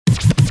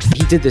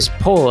did this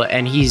poll,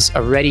 and he's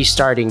already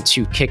starting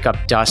to kick up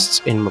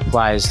dust in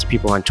replies to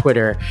people on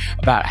Twitter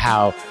about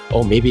how,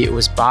 maybe it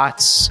was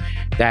bots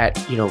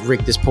that,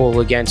 rigged this poll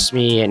against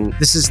me. And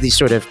this is the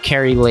sort of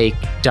Kerry Lake,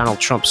 Donald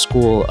Trump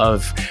school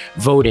of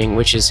voting,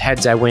 which is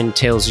heads I win,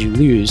 tails you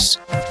lose.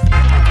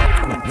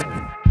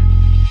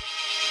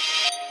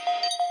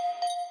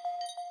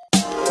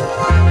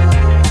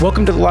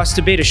 Welcome to The Lost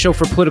Debate, a show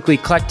for political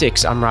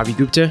eclectics. I'm Ravi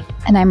Gupta.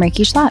 And I'm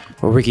Ricky Schlott.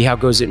 Well, Ricky, how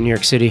goes it in New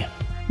York City?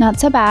 Not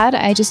so bad.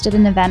 I just did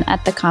an event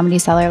at the Comedy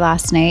Cellar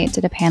last night,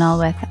 did a panel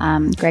with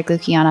Greg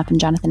Lukianoff and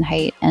Jonathan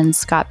Haidt and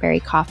Scott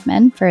Barry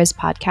Kaufman for his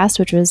podcast,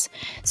 which was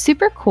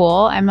super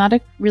cool. I'm not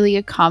really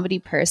a comedy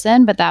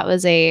person, but that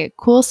was a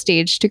cool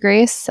stage to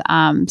grace. So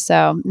no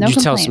complaints. Did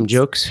you tell some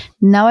jokes?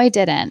 No, I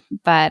didn't.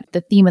 But the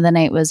theme of the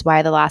night was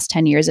why the last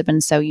 10 years have been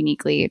so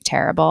uniquely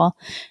terrible.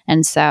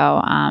 And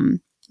so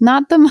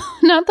not the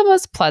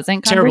most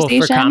pleasant conversation.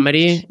 Terrible for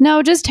comedy?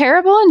 No, just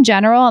terrible in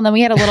general. And then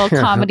we had a little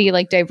comedy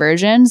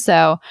diversion.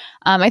 So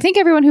I think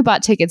everyone who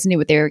bought tickets knew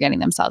what they were getting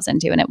themselves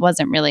into. And it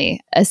wasn't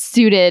really a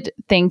suited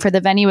thing for the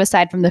venue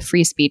aside from the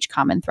free speech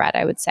common thread,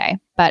 I would say.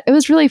 But it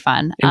was really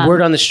fun. And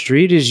word on the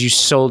street is you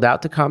sold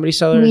out the Comedy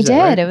Cellar? We did.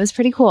 Right? It was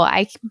pretty cool.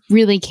 I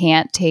really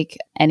can't take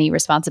any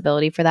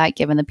responsibility for that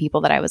given the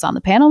people that I was on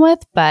the panel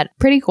with, but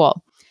pretty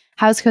cool.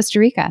 How's Costa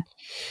Rica?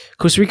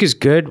 Costa Rica's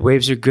good.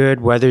 Waves are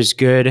good. Weather's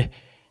good.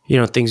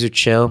 Things are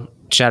chill.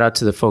 Shout out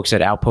to the folks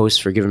at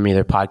Outpost for giving me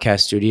their podcast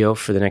studio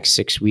for the next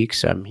 6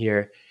 weeks. I'm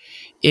here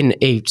in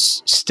a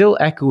still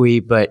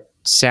echoey but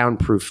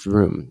soundproof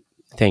room.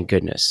 Thank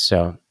goodness.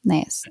 So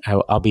nice.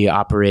 I'll be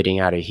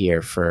operating out of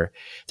here for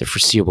the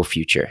foreseeable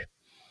future.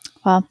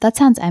 Well, that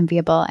sounds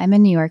enviable. I'm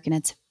in New York and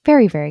it's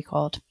very, very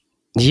cold.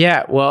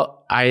 Yeah,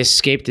 well, I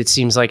escaped, it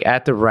seems like,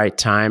 at the right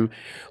time.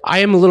 I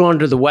am a little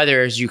under the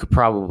weather, as you could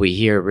probably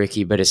hear,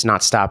 Ricky, but it's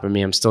not stopping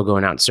me. I'm still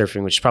going out and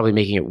surfing, which is probably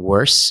making it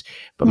worse.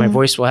 But my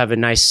voice will have a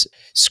nice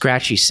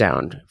scratchy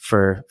sound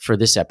for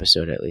this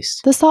episode, at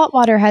least. The salt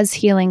water has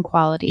healing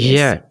qualities.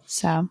 Yeah.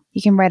 So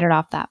you can write it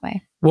off that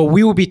way. Well,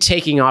 we will be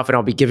taking off, and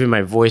I'll be giving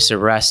my voice a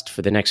rest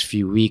for the next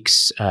few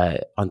weeks.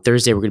 On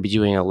Thursday, we're going to be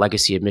doing a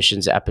legacy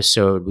admissions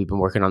episode. We've been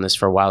working on this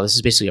for a while. This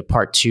is basically a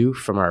part 2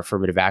 from our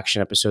affirmative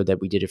action episode that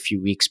we did a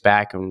few weeks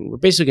back. And we're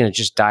basically going to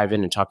just dive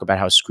in and talk about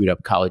how screwed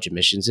up college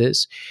admissions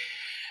is.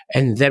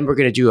 And then we're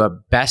going to do a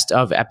best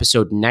of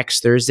episode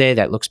next Thursday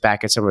that looks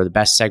back at some of the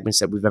best segments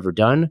that we've ever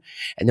done.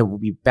 And then we'll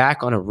be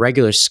back on a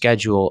regular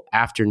schedule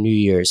after New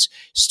Year's,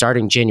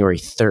 starting January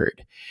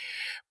 3rd.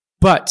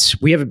 But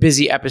we have a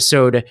busy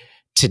episode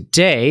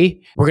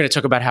today. We're going to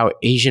talk about how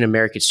Asian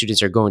American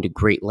students are going to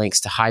great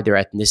lengths to hide their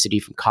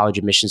ethnicity from college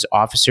admissions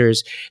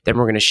officers. Then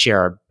we're going to share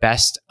our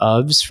best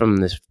ofs from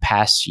the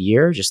past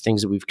year, just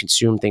things that we've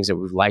consumed, things that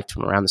we've liked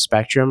from around the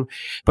spectrum.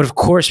 But of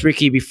course,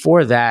 Ricky,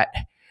 before that,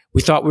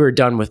 we thought we were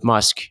done with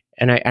Musk.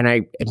 And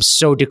I am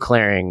so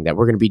declaring that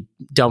we're going to be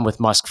done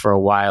with Musk for a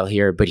while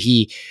here. But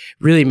he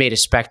really made a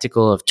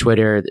spectacle of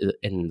Twitter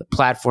and the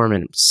platform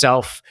and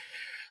himself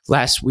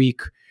last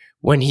week,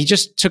 when he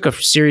just took a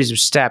series of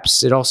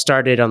steps. It all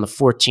started on the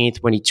 14th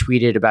when he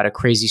tweeted about a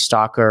crazy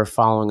stalker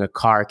following a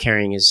car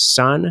carrying his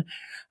son.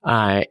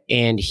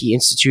 And he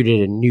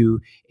instituted a new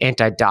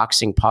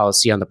anti-doxing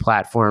policy on the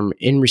platform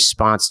in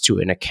response to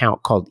an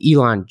account called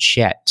Elon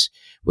Jet,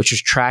 which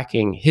was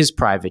tracking his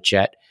private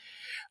jet.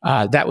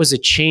 That was a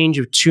change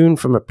of tune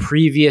from a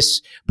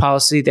previous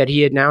policy that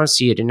he had announced.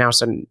 He had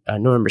announced on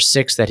November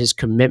 6th that his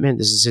commitment,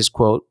 this is his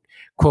quote,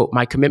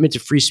 "My commitment to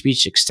free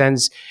speech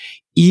extends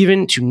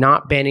even to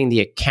not banning the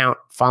account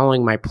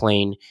following my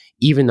plane,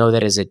 even though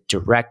that is a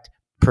direct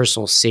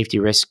personal safety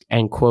risk,"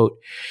 end quote.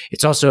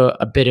 It's also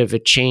a bit of a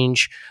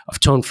change of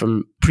tone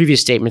from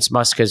previous statements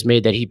Musk has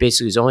made that he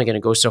basically is only going to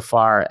go so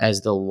far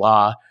as the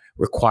law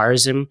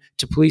requires him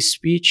to police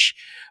speech.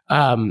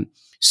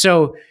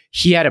 So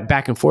he had a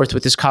back and forth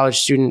with this college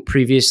student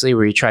previously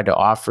where he tried to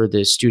offer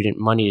the student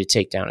money to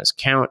take down his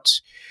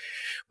account.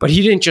 But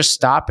he didn't just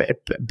stop at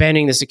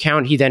banning this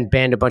account. He then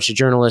banned a bunch of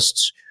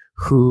journalists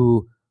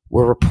who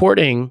were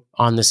reporting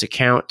on this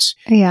account.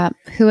 Yeah,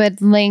 who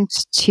had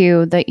linked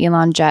to the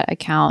Elon Jet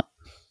account,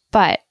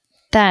 but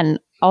then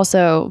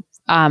also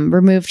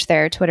removed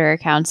their Twitter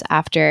accounts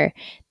after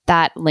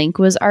that link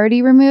was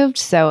already removed.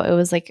 So it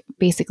was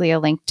basically a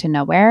link to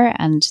nowhere.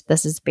 And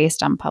this is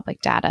based on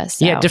public data.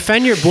 So. Yeah,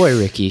 defend your boy,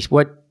 Ricky.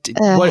 What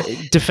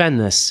defend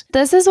this?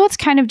 This is what's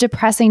kind of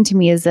depressing to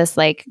me is this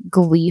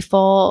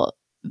gleeful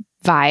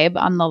vibe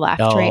on the left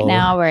right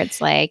now where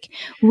it's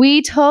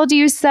we told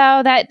you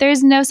so, that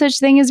there's no such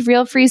thing as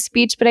real free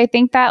speech. But I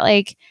think that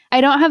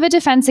I don't have a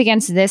defense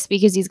against this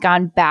because he's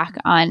gone back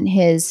on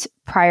his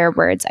prior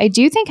words. I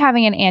do think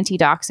having an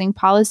anti-doxing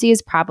policy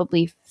is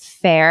probably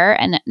fair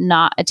and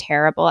not a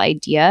terrible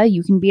idea.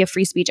 You can be a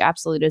free speech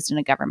absolutist in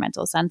a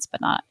governmental sense,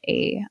 but not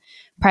a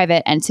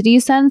private entity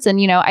sense. And,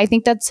 I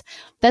think that's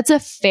a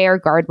fair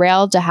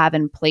guardrail to have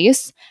in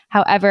place.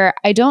 However,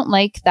 I don't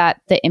like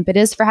that the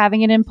impetus for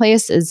having it in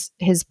place is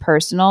his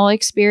personal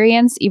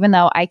experience, even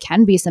though I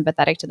can be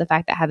sympathetic to the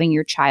fact that having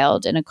your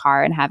child in a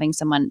car and having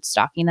someone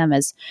stalking them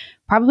is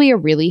probably a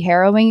really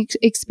harrowing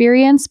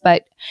experience.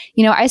 But,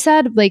 I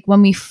said like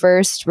when we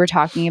first were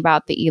talking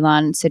about the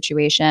Elon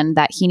situation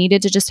that he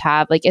needed to just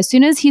have like, as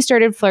soon as he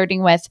started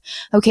flirting with,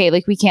 okay,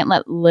 like we can't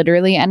let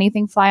literally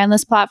anything fly on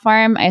this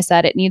platform. I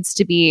said it needs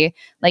to be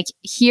like,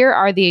 here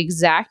are the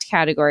exact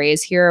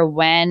categories. Here are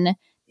when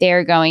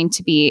they're going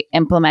to be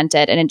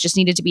implemented. And it just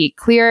needed to be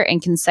clear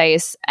and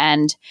concise.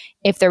 And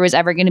if there was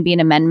ever going to be an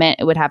amendment,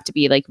 it would have to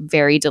be like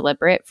very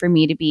deliberate for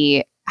me to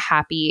be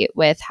happy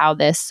with how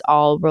this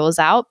all rolls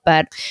out.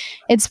 But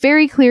it's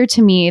very clear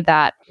to me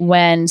that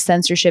when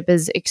censorship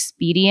is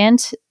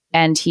expedient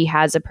and he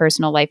has a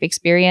personal life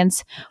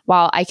experience,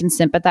 while I can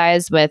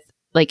sympathize with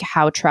like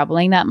how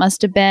troubling that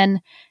must have been,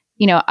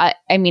 I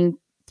mean,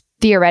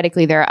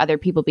 theoretically, there are other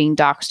people being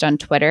doxxed on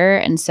Twitter.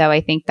 And so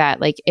I think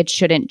that like it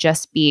shouldn't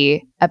just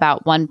be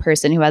about one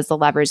person who has the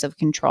levers of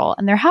control.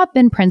 And there have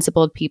been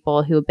principled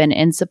people who have been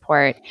in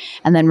support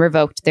and then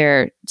revoked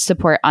their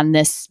support on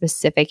this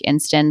specific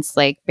instance,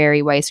 like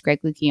Barry Weiss, Greg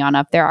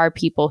Lukianoff. There are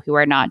people who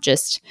are not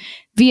just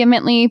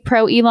vehemently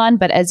pro Elon,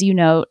 but as you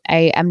know,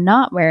 I am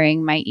not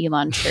wearing my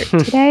Elon shirt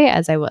today,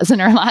 as I was in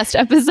our last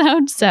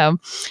episode. So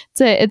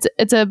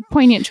it's a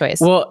poignant choice.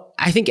 Well,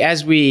 I think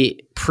as we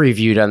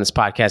previewed on this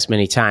podcast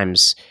many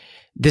times,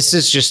 this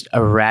is just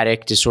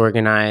erratic,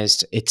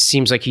 disorganized. It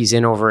seems like he's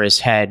in over his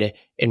head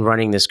in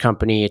running this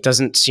company. It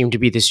doesn't seem to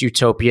be this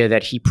utopia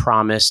that he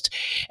promised.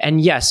 And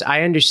yes,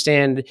 I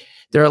understand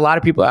there are a lot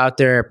of people out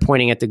there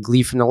pointing at the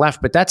glee from the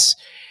left, but that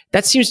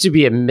seems to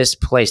be a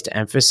misplaced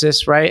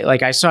emphasis, right?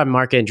 Like I saw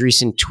Mark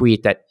Andreessen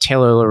tweet that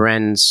Taylor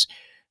Lorenz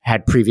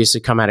had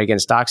previously come out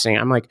against doxing.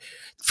 I'm like,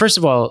 first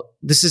of all,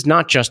 this is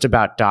not just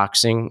about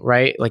doxing,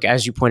 right? Like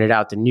as you pointed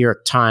out, the New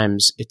York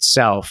Times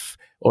itself,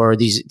 or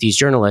these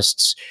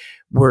journalists,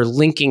 were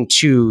linking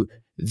to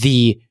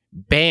the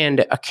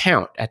banned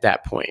account at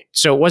that point.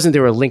 So it wasn't they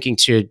were linking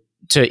to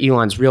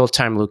Elon's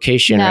real-time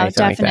location or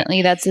anything definitely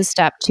like that. That's a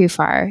step too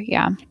far.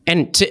 Yeah.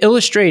 And to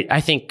illustrate, I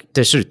think,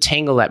 the sort of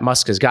tangle that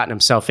Musk has gotten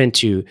himself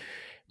into,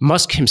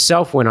 Musk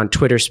himself went on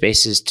Twitter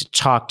Spaces to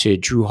talk to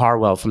Drew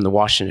Harwell from the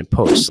Washington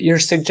Post. You're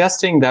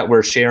suggesting that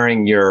we're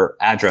sharing your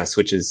address,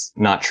 which is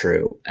not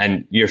true.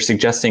 And you're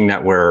suggesting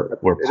that we're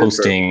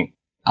posting.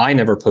 I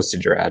never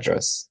posted your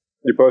address.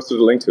 You posted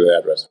a link to the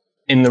address.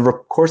 In the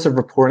course of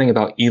reporting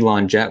about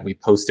Elon Jet, we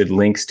posted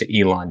links to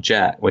Elon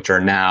Jet, which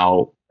are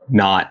now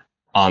not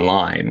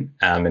online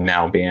and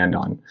now banned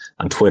on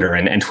Twitter.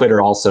 And Twitter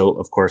also,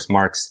 of course,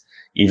 marks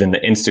even the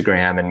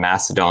Instagram and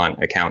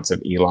Mastodon accounts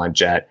of Elon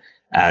Jet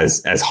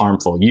as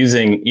harmful,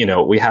 using,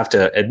 we have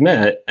to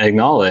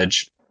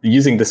acknowledge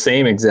using the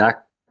same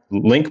exact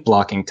link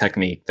blocking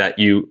technique that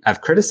you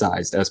have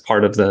criticized as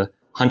part of the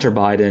Hunter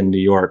Biden New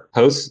York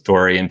Post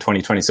story in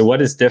 2020. So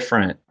what is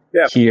different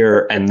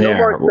here and there? No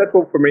more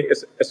acceptable for me.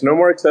 It's no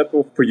more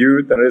acceptable for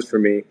you than it is for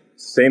me.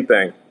 Same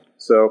thing.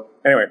 So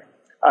anyway.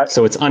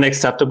 So it's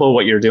unacceptable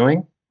what you're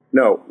doing?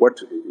 No. What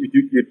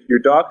you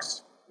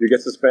dox, you get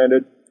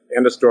suspended,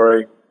 end of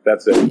story.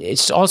 That's it.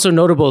 It's also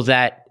notable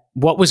that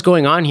what was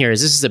going on here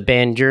is this is a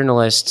banned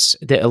journalists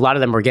that a lot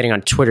of them were getting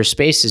on Twitter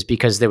Spaces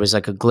because there was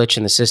like a glitch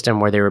in the system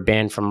where they were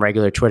banned from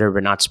regular Twitter,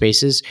 but not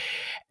Spaces.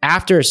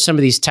 After some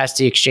of these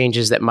testy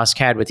exchanges that Musk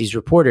had with these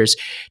reporters,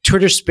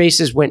 Twitter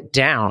Spaces went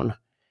down.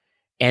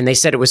 And they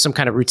said it was some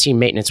kind of routine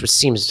maintenance, which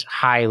seems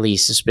highly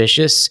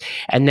suspicious.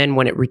 And then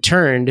when it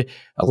returned,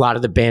 a lot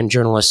of the banned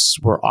journalists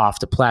were off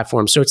the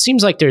platform. So it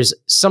seems like there's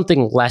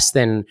something less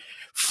than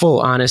full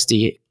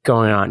honesty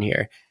going on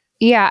here.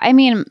 Yeah, I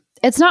mean,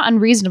 it's not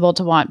unreasonable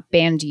to want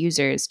banned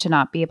users to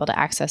not be able to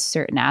access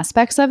certain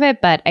aspects of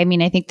it. But I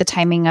mean, I think the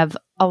timing of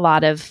a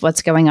lot of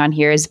what's going on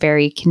here is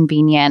very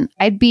convenient.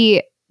 I'd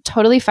be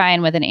totally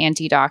fine with an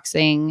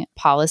anti-doxing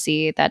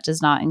policy that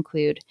does not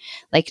include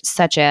like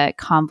such a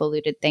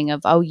convoluted thing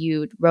of, oh,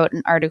 you wrote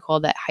an article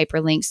that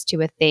hyperlinks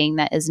to a thing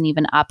that isn't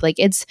even up. Like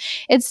it's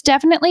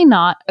definitely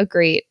not a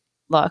great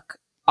look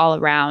all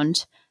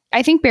around.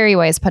 I think Barry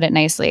Weiss put it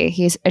nicely.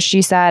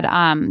 She said,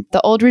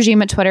 the old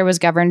regime at Twitter was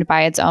governed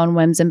by its own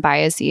whims and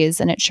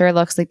biases, and it sure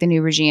looks like the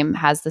new regime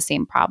has the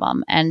same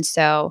problem. And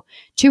so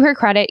to her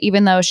credit,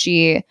 even though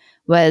she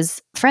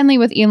was friendly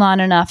with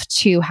Elon enough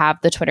to have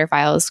the Twitter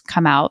files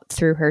come out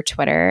through her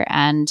Twitter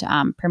and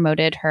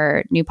promoted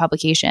her new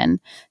publication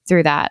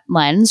through that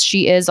lens,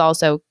 she is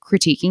also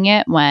critiquing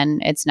it when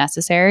it's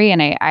necessary.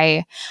 And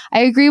I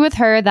agree with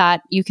her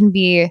that you can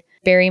be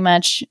very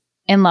much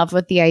in love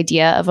with the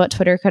idea of what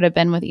Twitter could have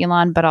been with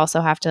Elon, but also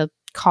have to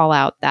call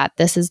out that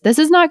this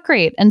is not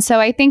great. And so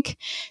I think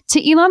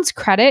to Elon's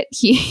credit,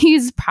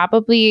 he's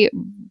probably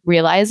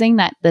realizing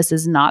that this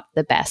is not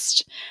the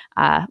best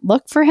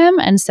look for him.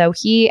 And so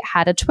he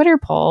had a Twitter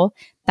poll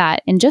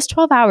that in just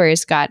 12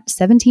 hours got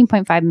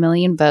 17.5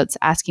 million votes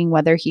asking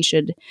whether he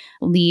should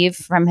leave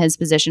from his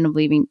position of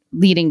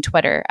leading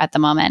Twitter at the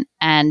moment.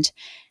 And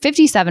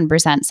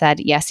 57% said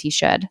yes, he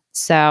should.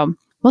 So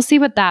we'll see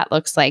what that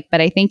looks like. But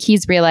I think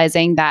he's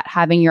realizing that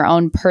having your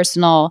own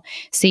personal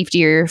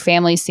safety or your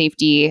family's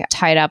safety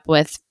tied up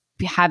with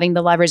having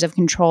the levers of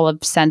control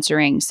of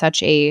censoring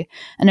such an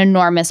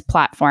enormous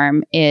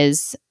platform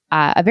is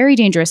a very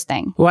dangerous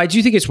thing. Well, I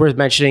do think it's worth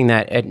mentioning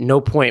that at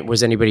no point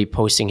was anybody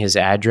posting his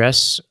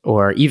address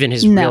or even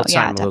his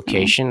real-time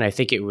location. I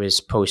think it was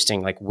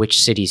posting like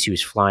which cities he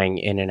was flying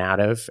in and out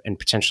of and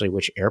potentially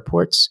which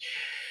airports,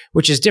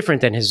 which is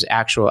different than his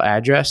actual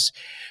address.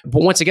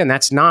 But once again,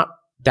 that's not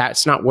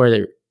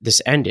where this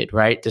ended,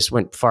 right? This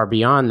went far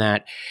beyond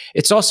that.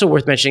 It's also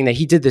worth mentioning that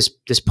he did this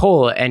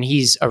poll and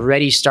he's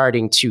already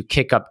starting to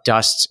kick up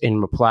dust in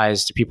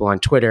replies to people on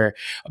Twitter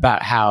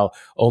about how,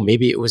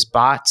 maybe it was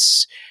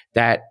bots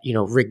that,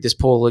 rigged this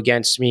poll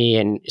against me.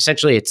 And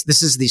essentially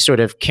this is the sort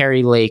of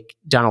Kerry Lake,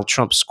 Donald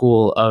Trump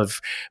school of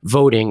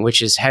voting,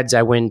 which is heads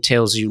I win,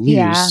 tails you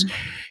lose.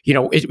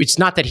 Yeah. It's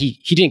not that he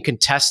didn't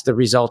contest the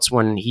results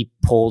when he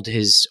polled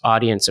his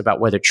audience about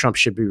whether Trump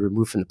should be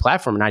removed from the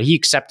platform or not. He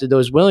accepted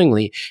those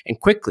willingly and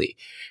quickly.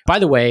 By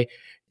the way,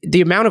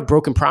 the amount of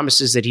broken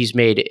promises that he's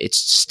made, it's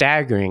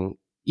staggering,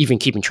 even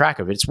keeping track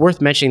of it. It's worth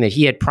mentioning that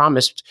he had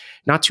promised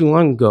not too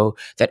long ago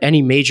that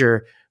any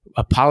major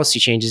policy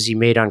changes he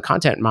made on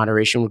content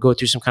moderation would go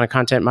through some kind of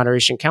content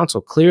moderation council.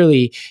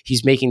 Clearly,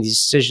 he's making these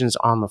decisions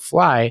on the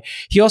fly.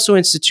 He also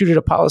instituted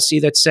a policy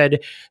that said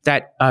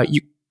that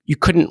you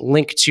couldn't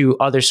link to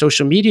other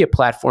social media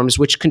platforms,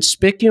 which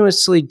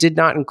conspicuously did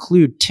not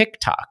include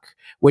TikTok,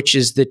 which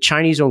is the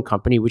Chinese-owned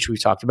company, which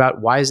we've talked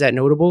about. Why is that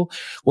notable?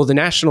 Well, the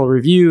National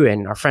Review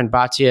and our friend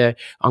Batya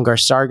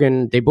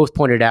Ungar-Sargon, they both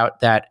pointed out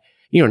that,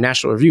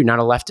 National Review, not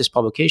a leftist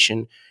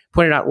publication,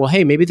 pointed out, well,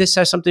 hey, maybe this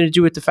has something to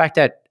do with the fact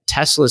that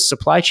Tesla's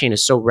supply chain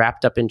is so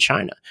wrapped up in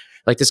China.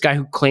 Like this guy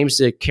who claims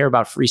to care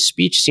about free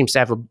speech seems to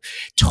have a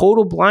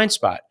total blind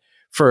spot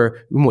for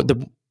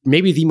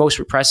maybe the most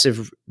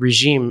repressive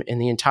regime in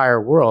the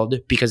entire world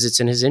because it's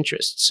in his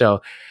interest.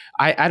 So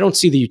I don't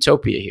see the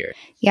utopia here.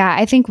 Yeah,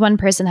 I think one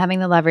person having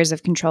the levers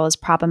of control is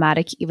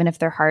problematic, even if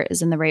their heart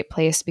is in the right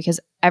place, because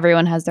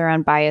everyone has their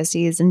own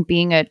biases. And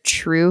being a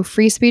true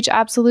free speech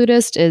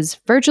absolutist is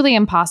virtually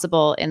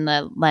impossible in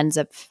the lens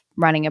of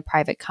running a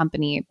private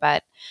company,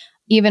 but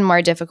even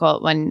more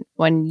difficult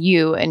when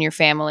you and your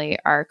family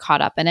are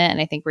caught up in it.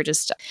 And I think we're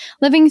just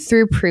living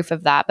through proof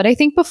of that. But I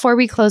think before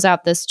we close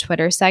out this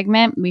Twitter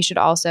segment, we should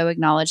also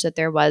acknowledge that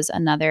there was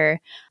another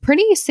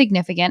pretty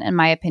significant, in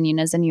my opinion,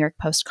 as a New York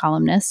Post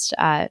columnist,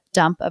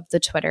 dump of the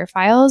Twitter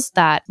files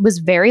that was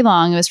very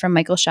long. It was from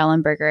Michael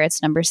Schellenberger.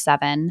 It's number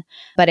 7.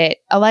 But it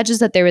alleges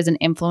that there was an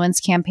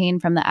influence campaign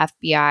from the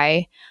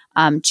FBI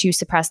to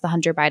suppress the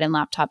Hunter Biden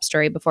laptop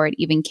story before it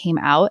even came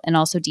out, and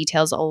also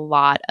details a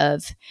lot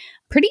of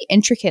pretty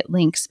intricate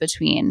links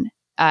between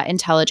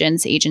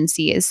intelligence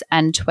agencies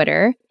and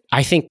Twitter.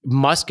 I think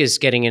Musk is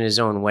getting in his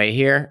own way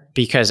here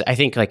because I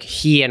think like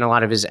he and a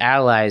lot of his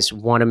allies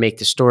want to make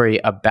the story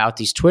about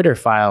these Twitter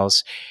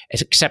files,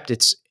 except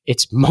it's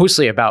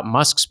mostly about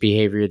Musk's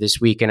behavior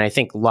this week. And I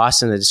think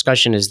lost in the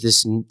discussion is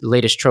this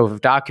latest trove of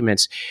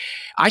documents.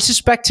 I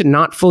suspect to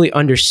not fully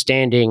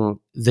understanding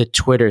the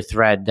Twitter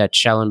thread that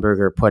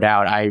Schellenberger put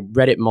out. I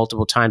read it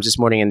multiple times this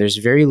morning and there's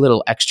very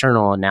little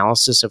external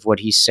analysis of what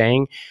he's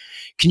saying.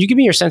 Can you give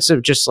me your sense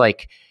of just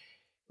like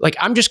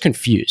I'm just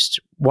confused.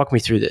 Walk me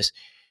through this.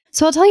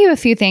 So I'll tell you a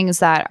few things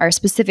that are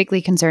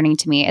specifically concerning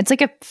to me. It's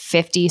like a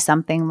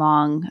 50-something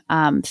long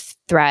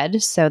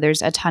thread. So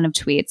there's a ton of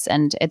tweets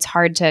and it's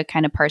hard to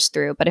kind of parse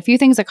through. But a few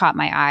things that caught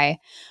my eye.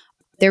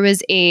 There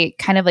was a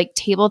kind of like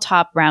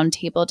tabletop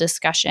roundtable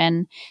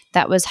discussion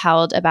that was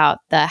held about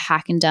the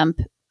hack and dump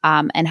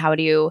and how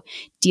do you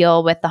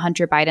deal with the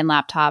Hunter Biden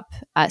laptop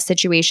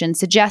situation,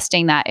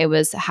 suggesting that it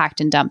was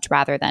hacked and dumped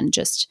rather than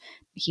just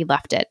he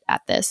left it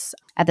at this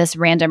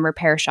random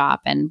repair shop.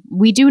 And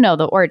we do know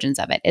the origins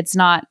of it. It's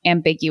not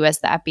ambiguous.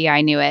 The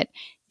FBI knew it.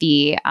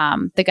 The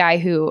guy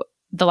who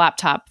the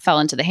laptop fell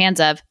into the hands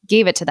of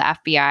gave it to the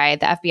FBI.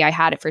 The FBI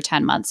had it for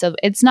 10 months. So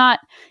it's not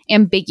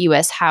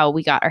ambiguous how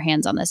we got our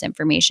hands on this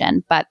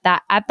information. But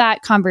that at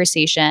that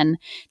conversation,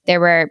 there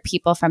were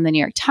people from the New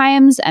York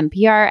Times,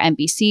 NPR,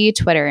 NBC,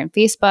 Twitter, and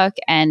Facebook.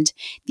 And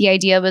the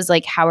idea was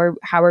like, how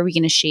are we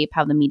going to shape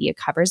how the media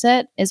covers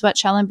it, is what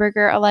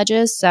Schellenberger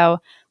alleges. So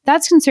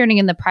that's concerning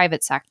in the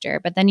private sector.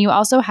 But then you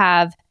also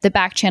have the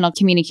back channel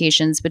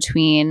communications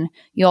between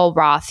Yoel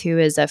Roth, who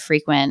is a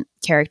frequent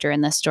character in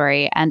this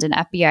story, and an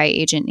FBI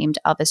agent named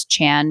Elvis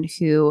Chan,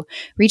 who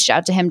reached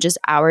out to him just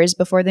hours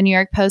before the New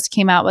York Post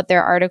came out with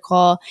their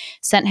article,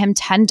 sent him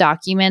 10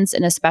 documents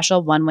in a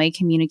special one-way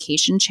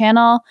communication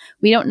channel.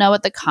 We don't know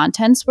what the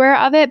contents were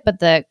of it, but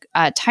the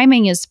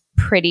timing is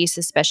pretty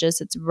suspicious.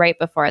 It's right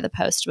before the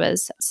Post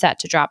was set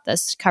to drop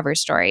this cover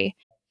story.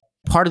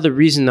 Part of the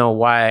reason, though,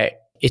 why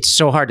it's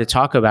so hard to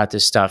talk about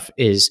this stuff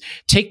is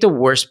take the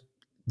worst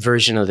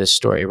version of this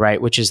story,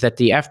 right? Which is that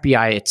the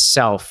FBI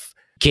itself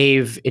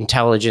gave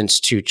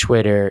intelligence to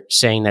Twitter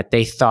saying that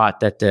they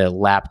thought that the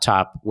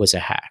laptop was a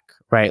hack,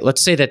 right?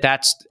 Let's say that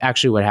that's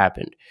actually what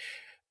happened.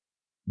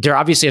 There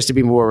obviously has to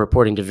be more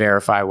reporting to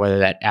verify whether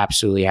that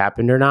absolutely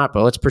happened or not,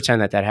 but let's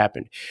pretend that that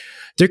happened.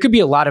 There could be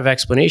a lot of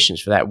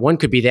explanations for that. One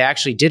could be they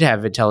actually did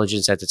have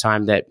intelligence at the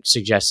time that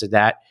suggested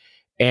that,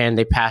 and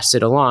they passed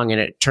it along, and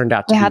it turned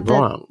out to be wrong. They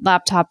had the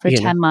laptop for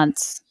 10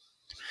 months.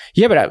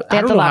 Yeah, but I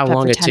don't know how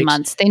long it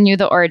takes. They knew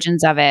the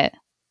origins of it.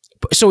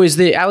 So is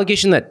the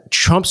allegation that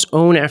Trump's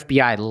own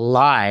FBI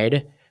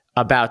lied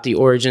about the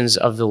origins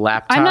of the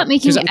laptop? I'm not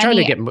making I'm trying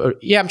to get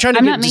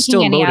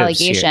making any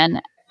allegation.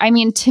 Here. I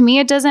mean, to me,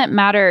 it doesn't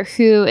matter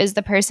who is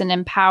the person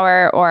in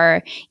power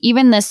or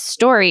even this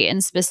story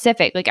in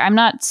specific. Like, I'm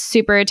not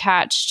super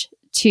attached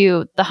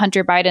to the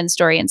Hunter Biden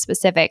story in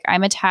specific.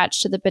 I'm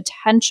attached to the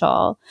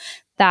potential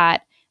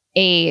that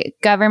a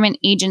government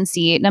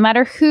agency, no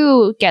matter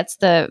who gets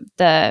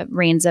the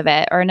reins of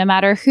it, or no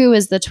matter who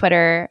is the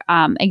Twitter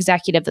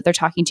executive that they're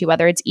talking to,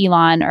 whether it's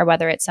Elon or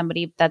whether it's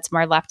somebody that's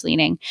more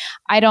left-leaning,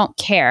 I don't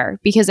care,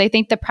 because I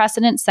think the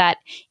precedent set,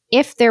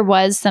 if there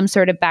was some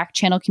sort of back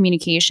channel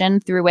communication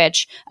through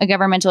which a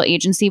governmental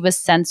agency was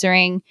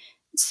censoring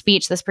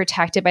speech that's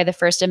protected by the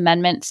First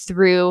Amendment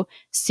through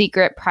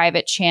secret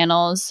private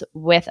channels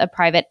with a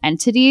private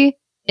entity,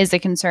 is a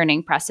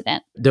concerning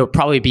precedent. There'll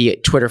probably be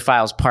Twitter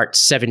Files Part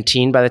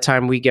 17 by the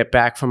time we get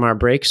back from our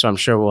break, so I'm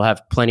sure we'll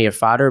have plenty of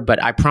fodder.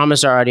 But I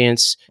promise our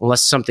audience,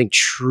 unless something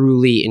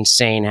truly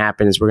insane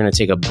happens, we're going to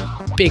take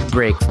a big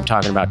break from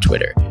talking about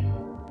Twitter.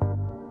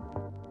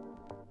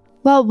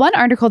 Well, one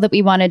article that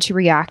we wanted to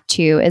react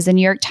to is a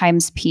New York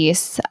Times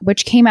piece,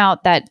 which came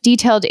out that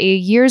detailed a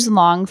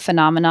years-long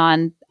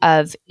phenomenon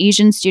of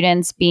Asian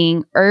students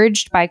being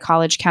urged by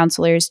college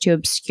counselors to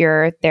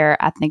obscure their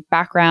ethnic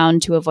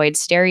background, to avoid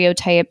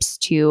stereotypes,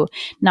 to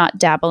not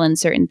dabble in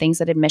certain things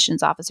that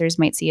admissions officers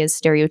might see as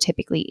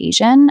stereotypically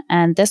Asian.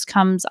 And this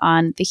comes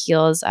on the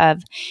heels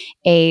of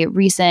a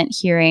recent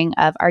hearing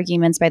of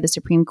arguments by the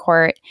Supreme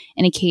Court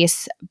in a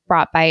case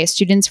brought by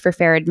Students for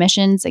Fair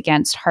Admissions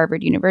against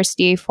Harvard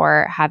University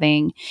for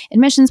having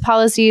admissions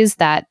policies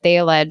that they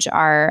allege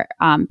are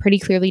pretty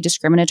clearly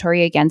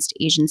discriminatory against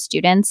Asian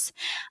students.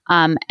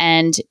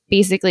 And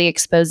basically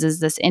exposes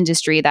this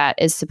industry that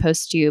is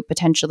supposed to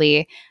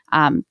potentially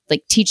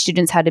teach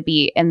students how to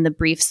be, in the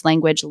briefs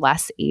language,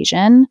 less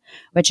Asian,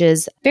 which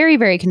is very,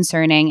 very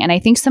concerning. And I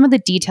think some of the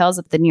details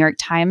that the New York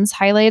Times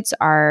highlights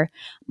are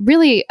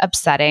really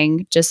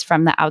upsetting just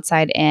from the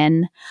outside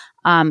in.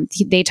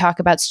 They talk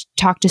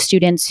to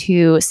students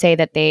who say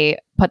that they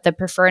put the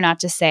prefer not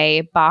to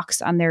say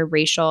box on their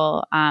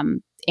racial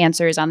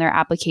answers on their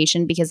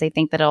application because they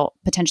think that it'll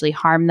potentially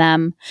harm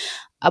them.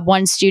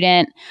 One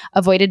student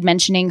avoided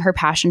mentioning her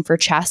passion for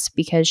chess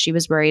because she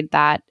was worried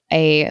that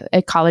a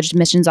college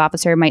admissions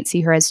officer might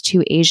see her as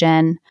too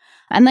Asian.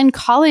 And then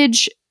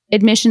college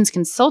admissions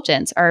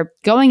consultants are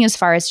going as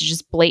far as to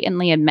just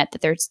blatantly admit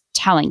that they're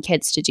telling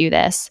kids to do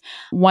this.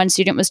 One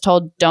student was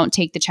told, don't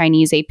take the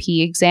Chinese AP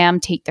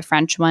exam, take the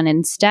French one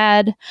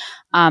instead.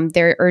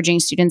 They're urging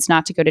students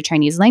not to go to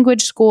Chinese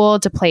language school,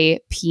 to play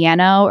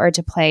piano, or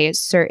to play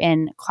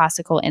certain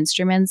classical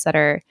instruments that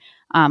are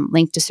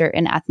linked to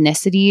certain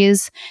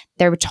ethnicities.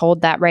 They're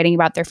told that writing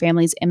about their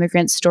family's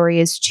immigrant story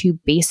is too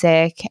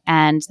basic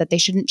and that they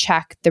shouldn't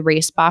check the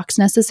race box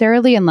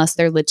necessarily unless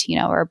they're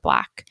Latino or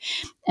Black.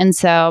 And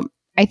so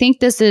I think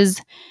this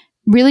is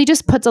really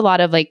just puts a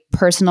lot of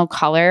personal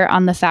color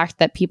on the fact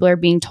that people are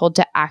being told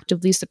to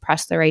actively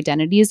suppress their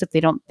identities if they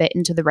don't fit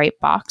into the right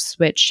box,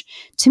 which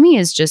to me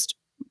is just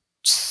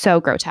so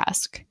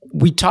grotesque.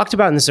 We talked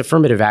about in this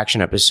affirmative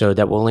action episode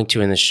that we'll link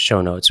to in the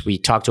show notes. We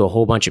talked to a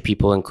whole bunch of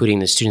people, including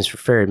the Students for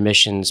Fair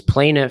Admissions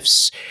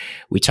plaintiffs.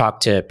 We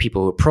talked to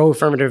people who are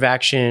pro-affirmative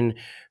action,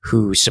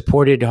 who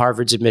supported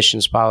Harvard's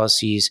admissions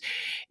policies.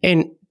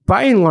 And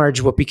by and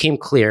large, what became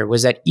clear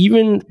was that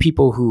even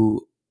people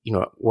who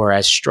were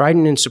as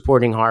strident in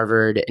supporting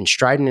Harvard and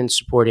strident in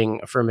supporting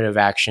affirmative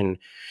action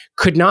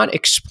could not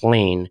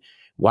explain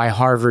why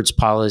Harvard's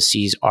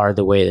policies are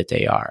the way that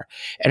they are.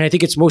 And I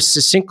think it's most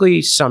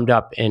succinctly summed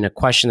up in a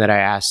question that I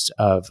asked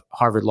of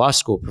Harvard Law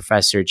School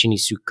professor Ginny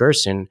Suk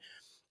Gerson,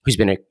 who's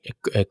been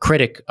a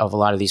critic of a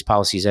lot of these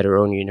policies at her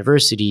own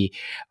university.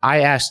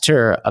 I asked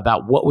her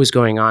about what was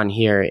going on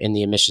here in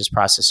the admissions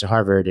process at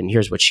Harvard, and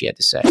here's what she had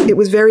to say. It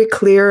was very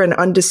clear and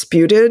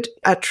undisputed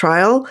at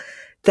trial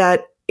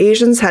that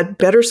Asians had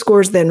better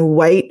scores than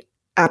white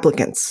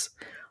applicants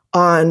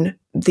on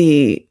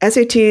the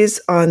SATs,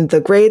 on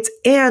the grades,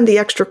 and the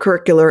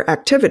extracurricular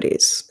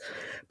activities.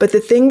 But the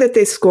thing that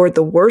they scored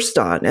the worst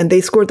on, and they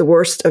scored the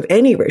worst of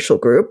any racial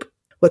group,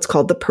 what's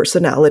called the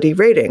personality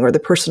rating or the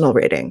personal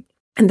rating.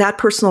 And that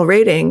personal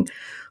rating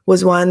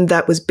was one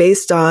that was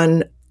based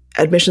on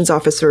admissions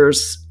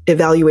officers'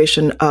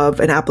 evaluation of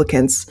an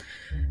applicant's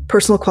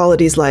personal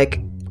qualities like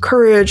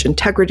courage,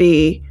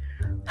 integrity,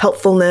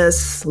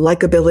 helpfulness,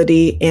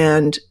 likability,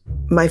 and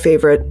my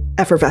favorite,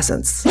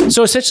 effervescence.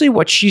 So essentially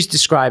what she's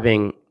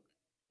describing,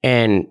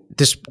 and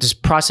this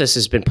process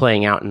has been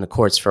playing out in the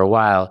courts for a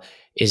while,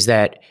 is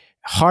that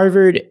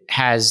Harvard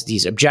has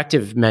these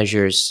objective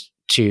measures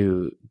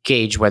to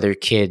gauge whether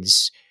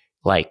kids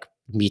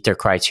meet their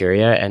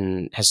criteria,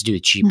 and has to do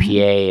with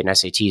GPA and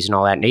SATs and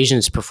all that. And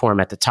Asians perform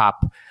at the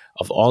top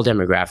of all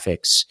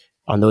demographics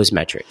on those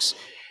metrics.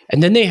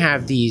 And then they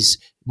have these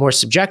more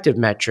subjective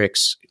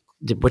metrics,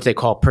 what they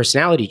call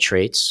personality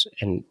traits,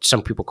 and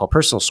some people call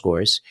personal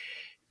scores.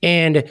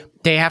 And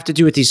they have to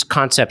do with these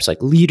concepts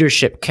like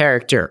leadership,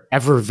 character,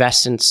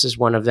 effervescence is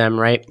one of them,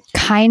 right?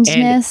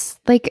 Kindness.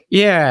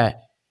 Yeah.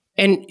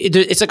 And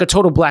it's like a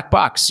total black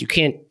box. You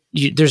can't,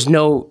 there's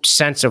no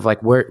sense of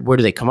like, where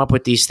do they come up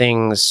with these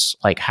things?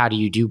 Like, how do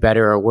you do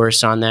better or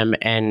worse on them?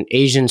 And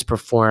Asians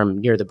perform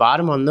near the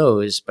bottom on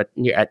those, but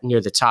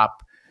near the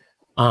top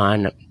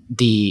on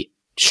the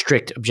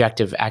strict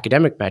objective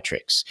academic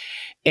metrics.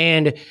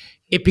 And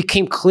it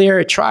became clear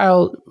at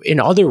trial in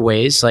other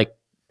ways, like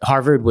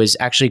Harvard was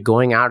actually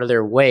going out of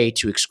their way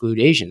to exclude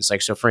Asians.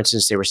 Like, so for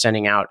instance, they were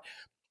sending out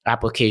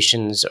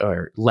applications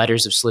or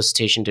letters of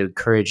solicitation to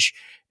encourage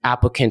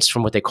applicants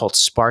from what they called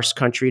sparse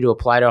country to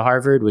apply to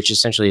Harvard, which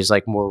essentially is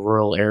like more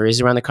rural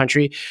areas around the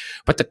country.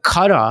 But the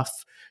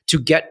cutoff to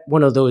get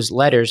one of those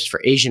letters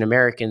for Asian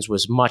Americans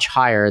was much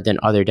higher than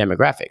other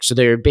demographics. So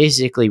they're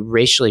basically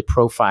racially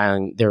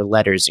profiling their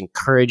letters,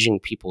 encouraging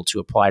people to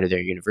apply to their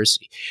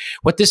university.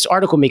 What this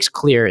article makes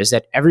clear is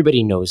that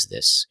everybody knows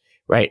this,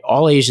 right?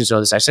 All Asians know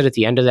this. I said at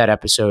the end of that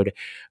episode,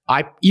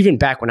 even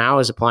back when I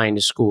was applying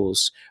to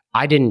schools,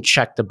 I didn't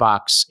check the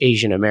box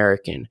Asian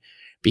American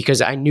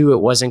because I knew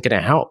it wasn't going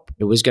to help.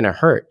 It was going to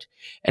hurt.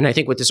 And I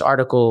think what this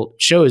article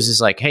shows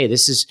is like, hey,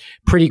 this is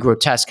pretty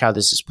grotesque how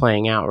this is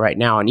playing out right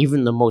now. And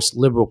even the most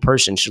liberal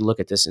person should look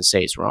at this and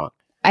say it's wrong.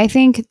 I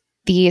think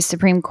the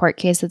Supreme Court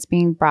case that's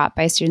being brought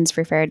by Students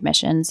for Fair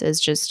Admissions is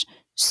just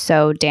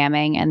so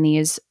damning. And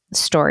these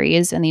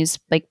stories and these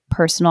like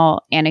personal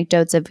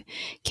anecdotes of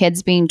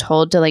kids being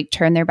told to like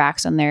turn their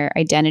backs on their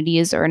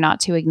identities or not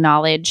to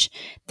acknowledge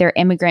their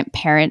immigrant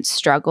parents'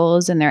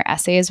 struggles in their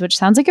essays, which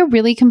sounds like a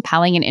really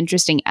compelling and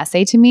interesting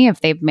essay to me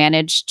if they've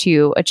managed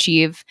to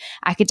achieve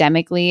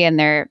academically and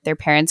their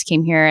parents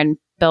came here and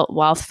built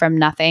wealth from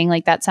nothing.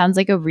 Like that sounds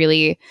like a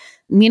really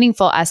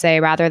meaningful essay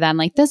rather than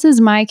like, this is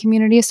my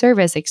community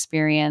service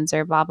experience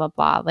or blah, blah,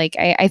 blah. Like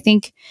I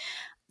think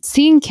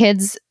seeing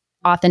kids'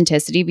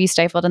 authenticity be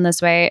stifled in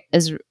this way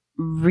is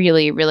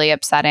really, really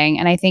upsetting.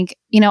 And I think,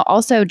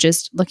 also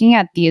just looking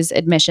at these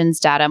admissions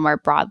data more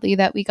broadly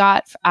that we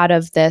got out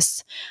of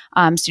this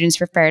Students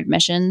for Fair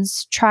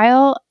Admissions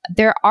trial,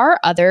 there are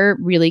other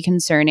really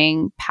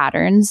concerning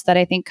patterns that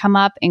I think come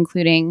up,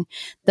 including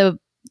the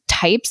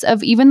types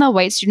of, even though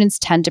white students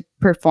tend to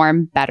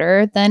perform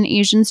better than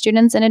Asian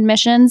students in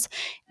admissions,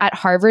 at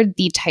Harvard,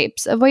 the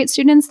types of white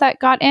students that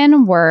got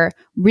in were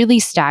really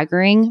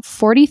staggering.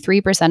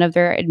 43% of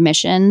their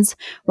admissions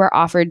were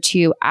offered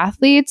to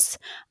athletes,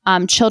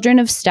 children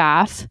of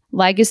staff,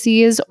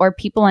 legacies, or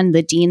people on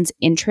the dean's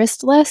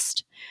interest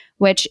list,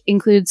 which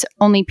includes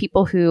only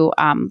people who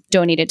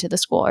donated to the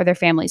school or their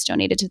families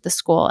donated to the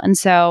school. And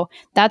so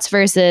that's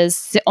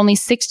versus only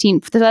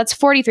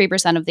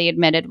 43% of the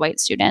admitted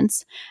white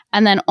students,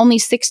 and then only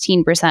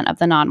 16% of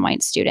the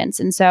non-white students.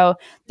 And so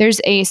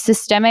there's a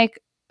systemic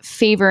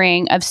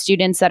favoring of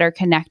students that are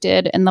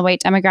connected in the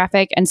white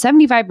demographic, and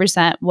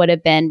 75% would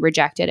have been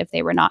rejected if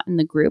they were not in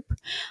the group.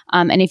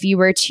 And if you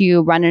were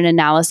to run an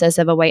analysis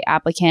of a white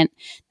applicant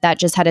that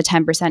just had a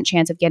 10%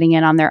 chance of getting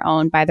in on their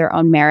own by their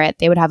own merit,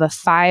 they would have a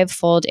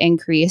 5-fold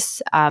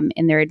increase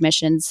in their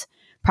admissions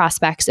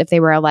prospects if they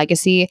were a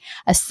legacy,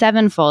 a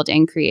 7-fold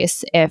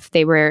increase if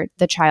they were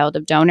the child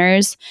of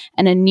donors,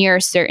 and a near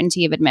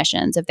certainty of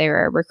admissions if they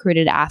were a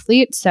recruited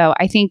athlete. So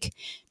I think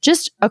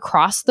just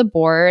across the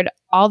board,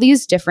 all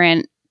these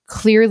different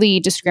clearly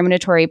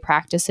discriminatory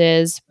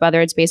practices,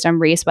 whether it's based on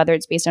race, whether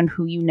it's based on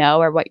who you know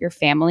or what your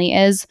family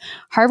is,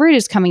 Harvard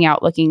is coming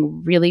out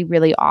looking really,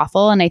 really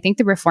awful. And I think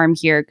the reform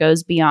here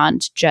goes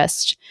beyond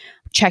just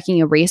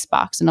checking a race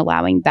box and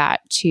allowing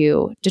that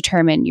to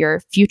determine your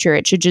future.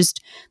 It should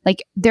just,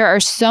 like, there are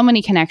so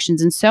many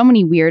connections and so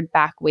many weird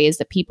back ways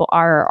that people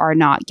are or are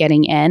not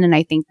getting in. And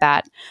I think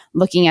that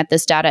looking at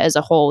this data as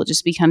a whole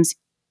just becomes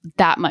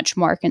that much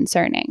more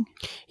concerning.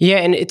 Yeah,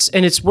 and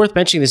it's worth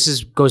mentioning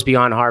this goes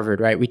beyond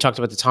Harvard, right? We talked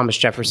about the Thomas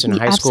Jefferson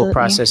High School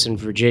process in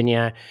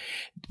Virginia,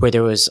 where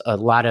there was a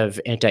lot of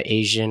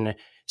anti-Asian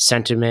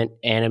sentiment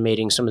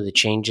animating some of the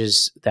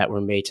changes that were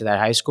made to that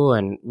high school,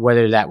 and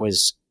whether that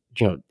was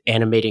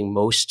animating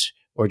most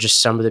or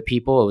just some of the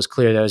people, it was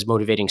clear that it was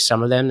motivating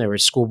some of them. There were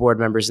school board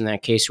members in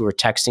that case who were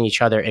texting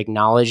each other,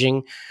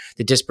 acknowledging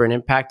the disparate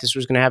impact this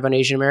was going to have on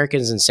Asian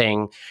Americans and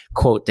saying,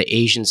 quote, "the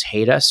Asians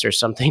hate us," or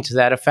something to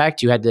that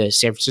effect. You had the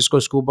San Francisco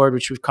school board,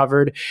 which we've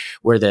covered,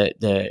 where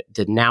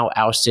the now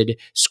ousted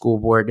school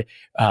board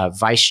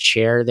vice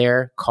chair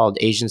there called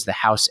Asians the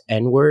House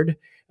N-word,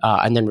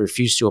 and then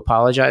refused to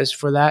apologize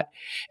for that.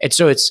 And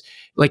so it's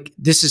like,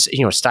 this is,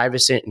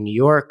 Stuyvesant in New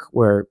York,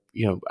 where,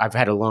 I've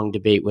had a long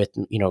debate with,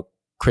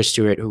 Chris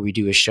Stewart, who we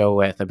do a show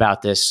with,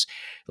 about this.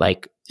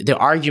 Like, the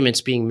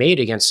arguments being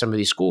made against some of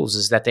these schools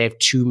is that they have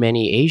too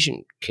many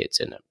Asian kids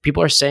in them.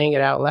 People are saying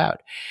it out loud.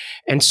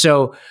 And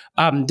so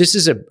this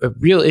is a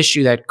real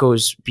issue that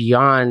goes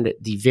beyond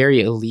the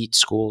very elite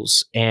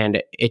schools.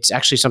 And it's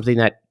actually something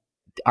that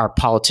our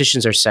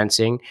politicians are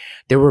sensing.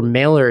 There were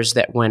mailers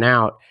that went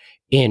out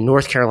in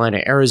North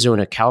Carolina,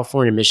 Arizona,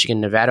 California, Michigan,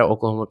 Nevada,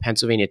 Oklahoma,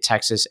 Pennsylvania,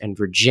 Texas, and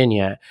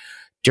Virginia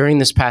during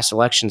this past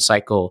election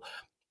cycle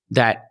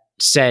that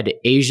said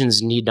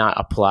Asians need not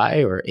apply,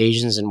 or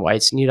Asians and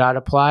whites need not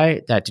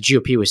apply, that the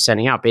GOP was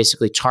sending out,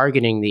 basically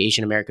targeting the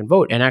Asian American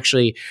vote. And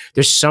actually,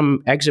 there's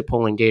some exit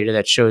polling data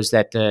that shows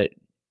that the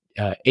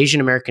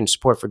Asian American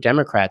support for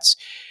Democrats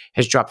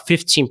has dropped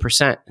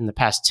 15% in the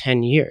past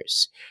 10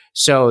 years.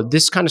 So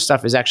this kind of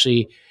stuff is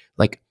actually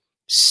like,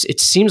 it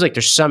seems like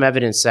there's some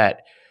evidence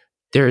that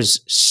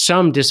there's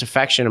some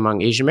disaffection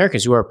among Asian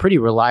Americans who are a pretty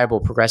reliable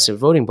progressive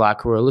voting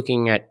bloc who are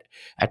looking at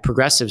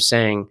progressives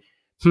saying,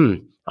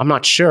 I'm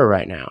not sure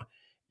right now.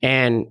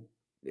 And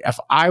if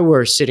I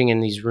were sitting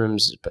in these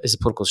rooms as a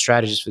political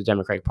strategist for the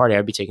Democratic Party,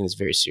 I'd be taking this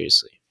very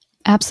seriously.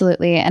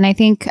 Absolutely. And I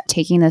think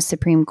taking the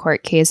Supreme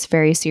Court case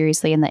very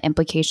seriously and the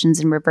implications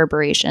and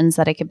reverberations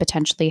that it could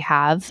potentially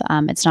have,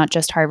 it's not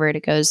just Harvard,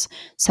 it goes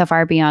so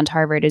far beyond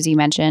Harvard, as you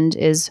mentioned,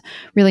 is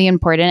really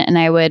important. And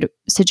I would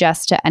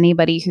suggest to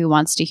anybody who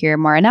wants to hear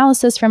more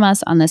analysis from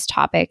us on this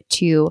topic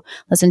to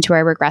listen to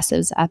our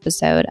Regressives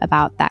episode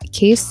about that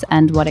case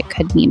and what it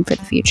could mean for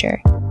the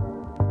future.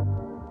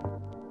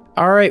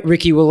 All right,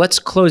 Ricky, well, let's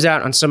close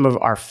out on some of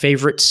our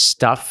favorite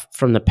stuff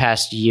from the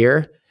past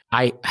year.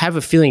 I have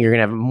a feeling you're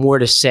going to have more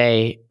to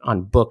say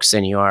on books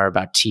than you are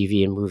about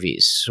TV and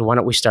movies. So why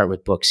don't we start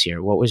with books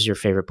here? What was your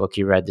favorite book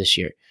you read this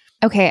year?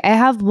 Okay, I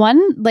have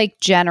one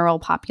general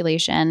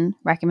population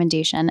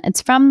recommendation.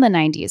 It's from the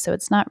 90s, so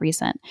it's not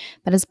recent,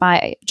 but it's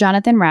by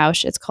Jonathan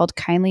Rauch. It's called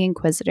Kindly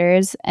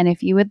Inquisitors. And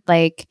if you would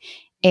like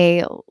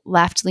a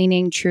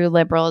left-leaning true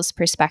liberal's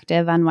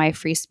perspective on why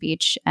free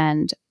speech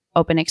and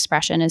open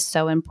expression is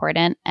so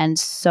important and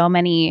so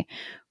many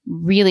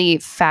really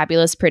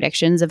fabulous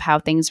predictions of how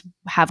things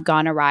have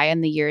gone awry in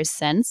the years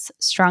since.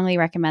 Strongly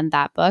recommend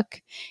that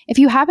book. If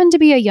you happen to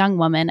be a young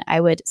woman, I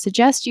would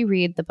suggest you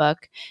read the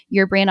book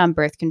Your Brain on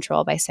Birth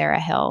Control by Sarah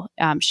Hill.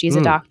 She's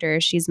a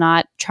doctor. She's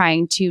not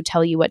trying to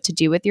tell you what to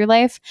do with your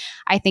life.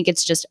 I think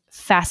it's just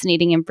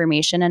fascinating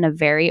information and a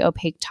very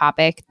opaque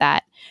topic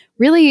that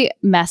really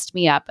messed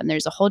me up. And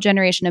there's a whole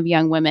generation of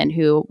young women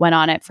who went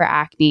on it for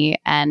acne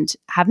and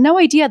have no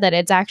idea that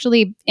it's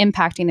actually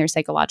impacting their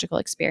psychological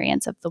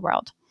experience of the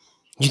world.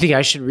 Do you think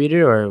I should read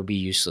it or it'll be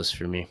useless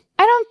for me?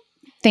 I don't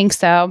think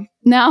so.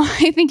 No,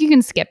 I think you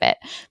can skip it.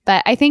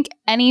 But I think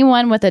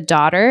anyone with a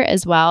daughter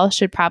as well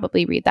should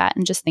probably read that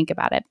and just think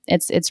about it.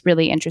 It's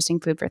really interesting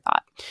food for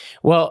thought.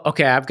 Well,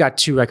 okay, I've got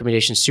two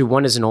recommendations too.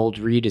 One is an old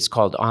read. It's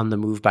called On the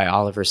Move by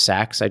Oliver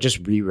Sacks. I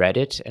just reread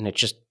it and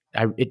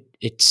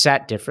it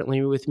sat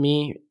differently with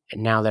me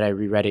now that I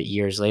reread it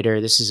years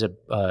later. This is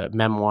a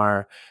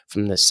memoir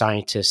from the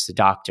scientist, the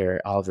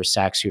doctor, Oliver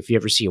Sacks, who, if you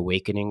ever see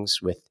Awakenings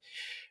with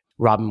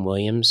Robin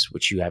Williams,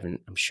 which you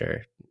haven't, I'm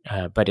sure,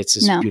 but it's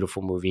this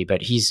beautiful movie.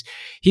 But he's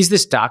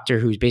this doctor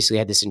who's basically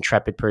had this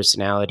intrepid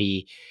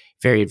personality,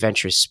 very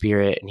adventurous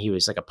spirit, and he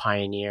was like a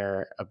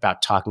pioneer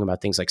about talking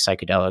about things like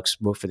psychedelics.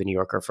 Wrote for the New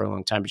Yorker for a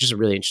long time, but just a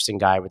really interesting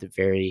guy with a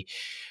very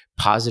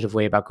positive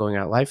way about going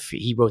out life.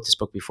 He wrote this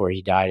book before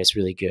he died. It's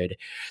really good.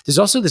 There's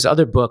also this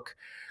other book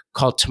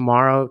called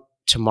Tomorrow,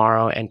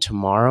 Tomorrow, and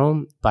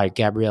Tomorrow by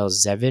Gabrielle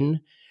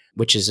Zevin,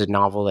 which is a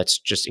novel that's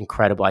just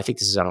incredible. I think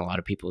this is on a lot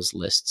of people's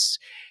lists.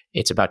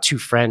 It's about two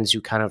friends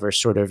who kind of are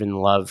sort of in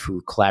love,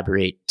 who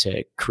collaborate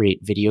to create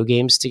video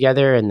games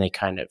together. And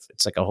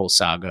it's like a whole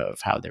saga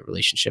of how their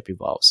relationship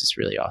evolves. It's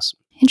really awesome.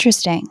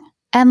 Interesting.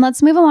 And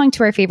let's move along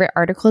to our favorite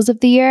articles of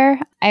the year.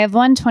 I have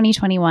one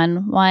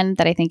 2021 one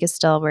that I think is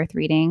still worth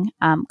reading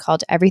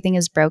called Everything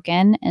is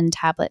Broken in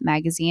Tablet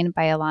Magazine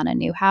by Alana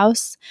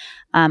Newhouse.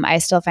 I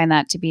still find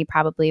that to be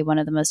probably one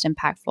of the most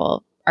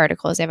impactful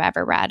articles I've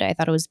ever read. I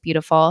thought it was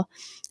beautiful.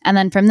 And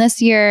then from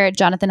this year,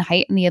 Jonathan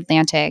Haidt in The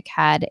Atlantic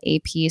had a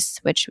piece,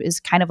 which is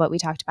kind of what we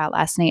talked about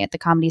last night at the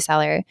Comedy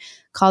Cellar,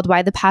 called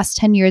Why the Past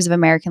 10 Years of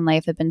American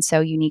Life Have Been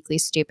So Uniquely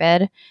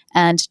Stupid.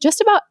 And just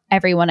about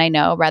everyone I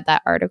know read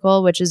that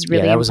article, which is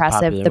really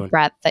impressive. The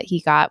breadth that he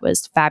got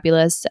was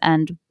fabulous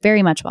and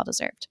very much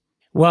well-deserved.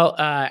 Well,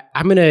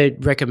 I'm going to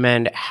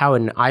recommend How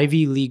an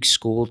Ivy League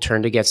School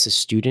Turned Against a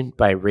Student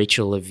by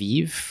Rachel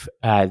Aviv.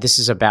 This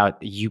is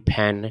about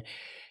UPenn.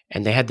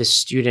 And they had this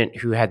student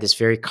who had this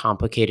very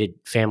complicated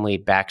family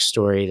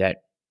backstory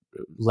that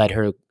led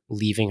her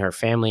leaving her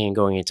family and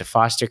going into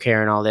foster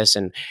care and all this.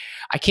 And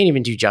I can't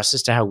even do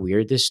justice to how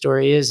weird this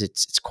story is.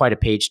 It's quite a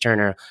page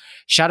turner.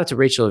 Shout out to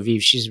Rachel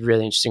Aviv. She's a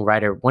really interesting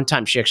writer. One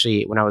time she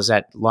actually, when I was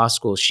at law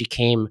school, she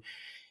came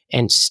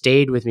and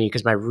stayed with me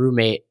because my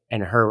roommate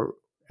and her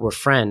were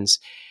friends.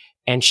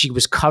 And she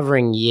was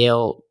covering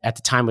Yale at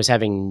the time, was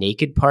having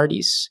naked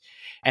parties.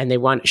 And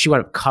she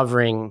wound up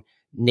covering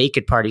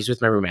naked parties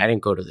with my roommate. I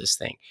didn't go to this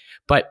thing.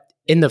 But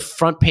in the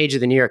front page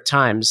of the New York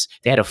Times,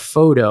 they had a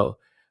photo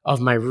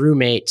of my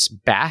roommate's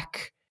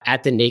back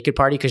at the naked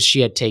party because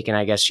she had taken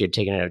a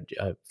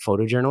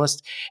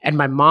photojournalist. And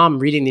my mom,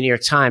 reading the New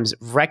York Times,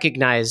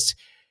 recognized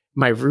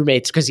my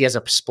roommate's because he has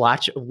a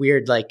splotch, a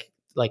weird like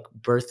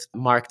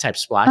birthmark type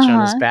splotch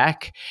on his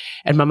back.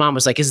 And my mom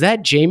was like, "Is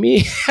that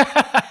Jamie?"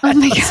 Oh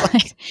my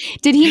God.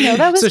 Did he know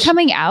that was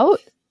coming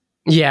out?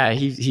 Yeah,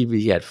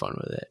 he had fun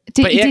with it.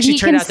 Did he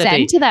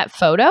consent to that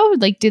photo?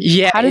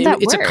 How did that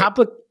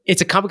work?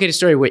 It's a complicated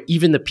story where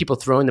even the people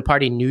throwing the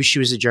party knew she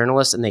was a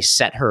journalist and they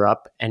set her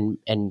up and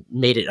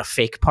made it a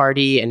fake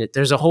party. And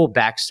there's a whole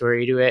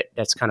backstory to it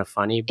that's kind of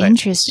funny. But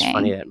interesting. It's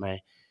funny that my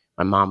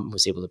my mom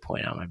was able to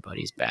point out my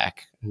buddy's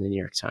back in the New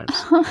York Times.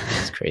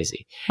 It's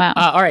crazy. Wow.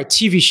 All right,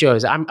 TV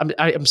shows.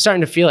 I'm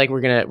starting to feel like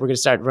we're gonna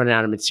start running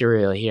out of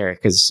material here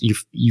because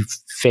you've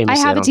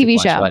famously I have a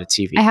TV show. A lot of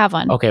TV. I have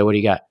one. Okay, what do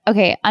you got?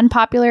 Okay,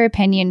 unpopular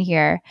opinion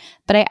here,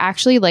 but I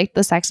actually liked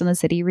the Sex and the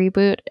City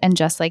reboot, and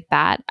just like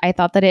that, I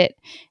thought that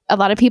a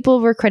lot of people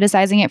were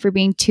criticizing it for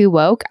being too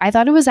woke. I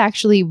thought it was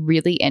actually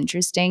really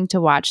interesting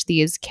to watch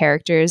these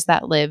characters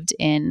that lived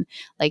in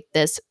like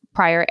this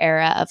prior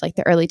era of like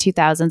the early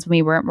 2000s when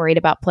we weren't worried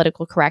about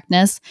political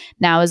correctness.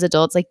 Now as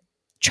adults, like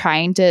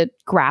trying to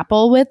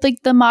grapple with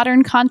like the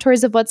modern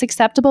contours of what's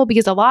acceptable,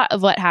 because a lot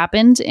of what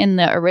happened in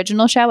the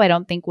original show I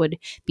don't think would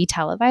be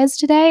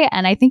televised today.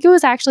 And I think it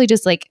was actually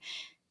just like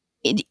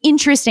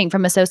interesting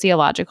from a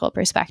sociological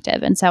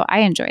perspective. And so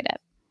I enjoyed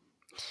it.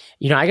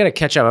 You know, I got to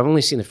catch up. I've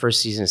only seen the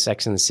first season of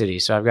Sex and the City,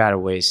 so I've got a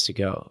ways to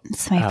go.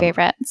 It's my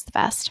favorite. It's the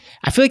best.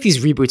 I feel like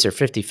these reboots are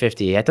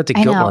 50-50. I thought the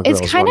Gilmore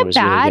Girls it's kind one of was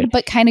bad, really good.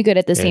 but kind of good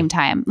at the same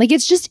time. Like,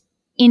 it's just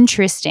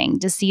interesting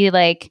to see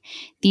like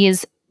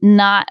these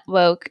not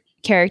woke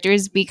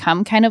characters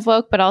become kind of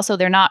woke, but also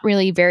they're not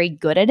really very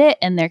good at it,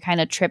 and they're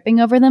kind of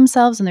tripping over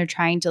themselves, and they're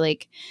trying to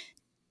like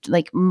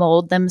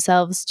mold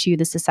themselves to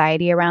the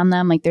society around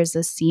them. Like there's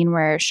this scene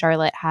where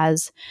Charlotte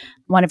has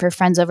one of her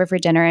friends over for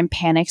dinner and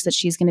panics that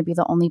she's going to be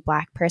the only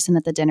Black person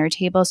at the dinner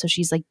table. So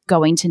she's like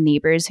going to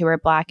neighbors who are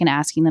Black and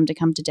asking them to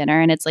come to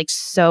dinner. And it's like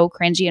so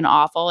cringy and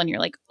awful. And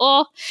you're like,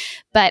 oh,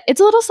 but it's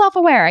a little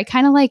self-aware. I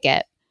kind of like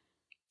it.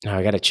 No,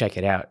 I got to check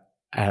it out.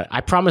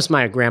 I promised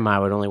my grandma I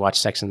would only watch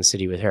Sex and the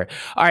City with her.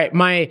 All right.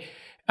 My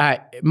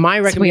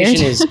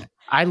recommendation is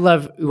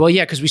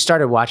because we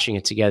started watching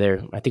it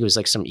together. I think it was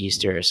like some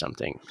Easter or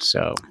something.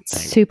 So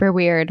super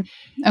weird.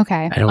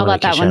 Okay. I'll let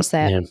that one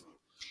sit. Yeah.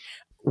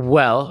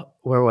 Well,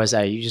 where was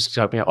I? You just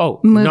talked me.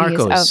 Movies.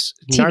 Narcos.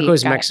 TV,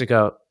 Narcos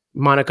Mexico.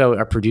 Monica,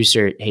 our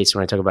producer, hates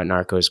when I talk about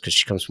Narcos because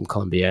she comes from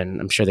Colombia,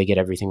 and I'm sure they get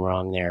everything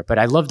wrong there. But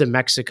I love the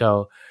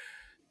Mexico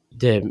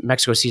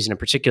season in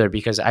particular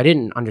because I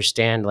didn't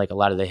understand like a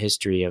lot of the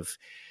history of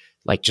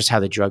like just how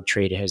the drug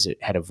trade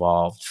had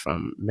evolved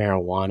from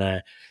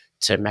marijuana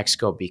to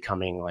Mexico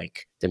becoming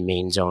like the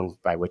main zone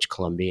by which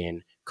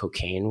Colombian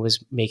cocaine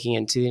was making it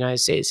into the United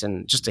States,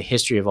 and just the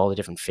history of all the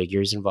different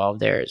figures involved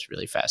there is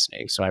really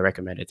fascinating. So I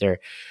recommend it.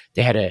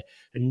 They had a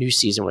new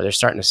season where they're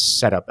starting to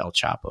set up El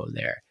Chapo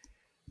there.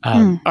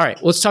 All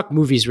right, let's talk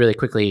movies really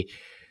quickly.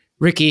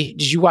 Ricky,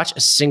 did you watch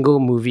a single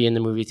movie in the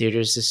movie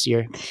theaters this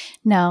year?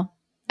 No,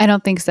 I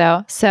don't think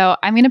so. So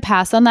I'm going to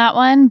pass on that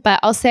one, but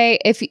I'll say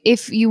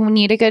if you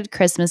need a good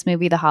Christmas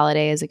movie, The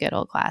Holiday is a good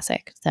old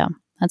classic. So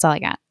that's all I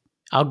got.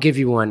 I'll give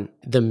you one.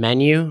 The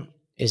Menu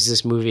is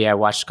this movie I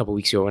watched a couple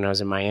weeks ago when I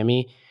was in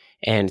Miami,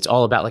 and it's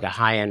all about like a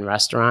high-end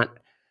restaurant,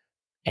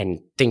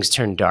 and things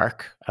turn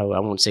dark. I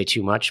won't say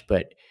too much,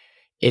 but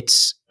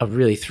it's a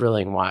really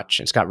thrilling watch.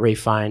 It's got Ralph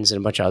Fiennes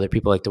and a bunch of other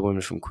people like the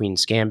woman from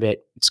Queen's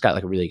Gambit. It's got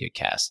like a really good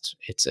cast.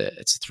 It's a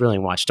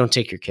thrilling watch. Don't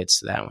take your kids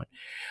to that one.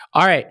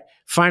 All right.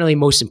 Finally,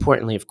 most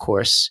importantly, of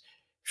course,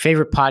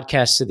 favorite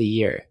podcasts of the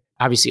year.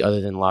 Obviously, other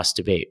than Lost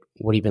Debate,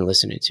 what have you been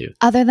listening to?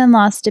 Other than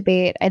Lost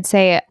Debate, I'd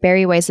say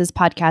Barry Weiss's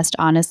podcast,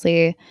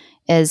 honestly,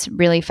 is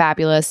really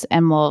fabulous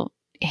and will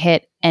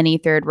hit any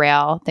third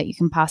rail that you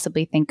can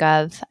possibly think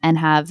of and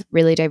have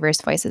really diverse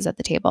voices at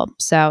the table.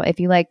 So if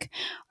you like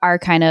our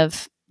kind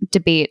of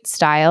debate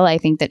style, I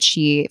think that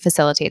she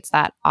facilitates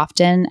that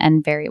often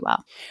and very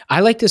well.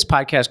 I like this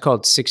podcast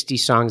called 60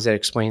 Songs That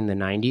Explain the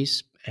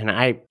 90s. And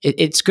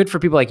it's good for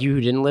people like you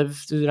who didn't live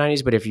through the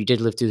 90s, but if you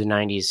did live through the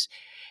 90s,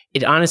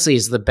 it honestly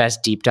is the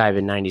best deep dive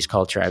in 90s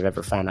culture I've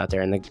ever found out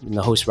there. And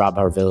the host, Rob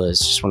Harvilla, is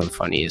just one of the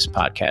funniest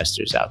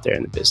podcasters out there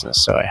in the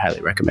business. So I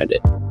highly recommend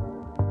it.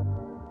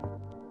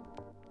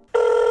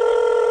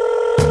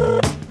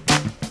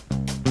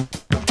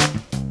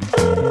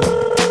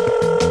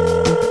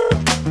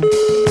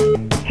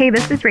 Hey,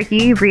 this is Ricky.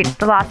 You've reached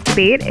the Lost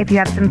Debate. If you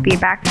have some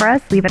feedback for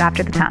us, leave it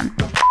after the tone.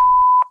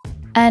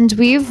 And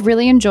we've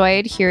really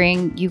enjoyed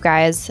hearing you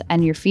guys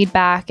and your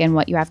feedback and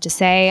what you have to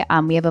say.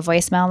 We have a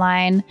voicemail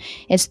line.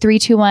 It's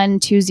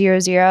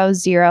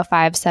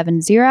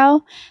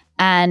 321-200-0570.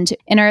 And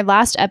in our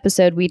last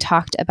episode, we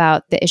talked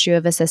about the issue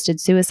of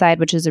assisted suicide,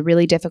 which is a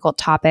really difficult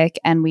topic.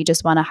 And we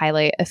just want to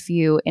highlight a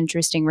few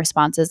interesting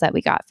responses that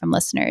we got from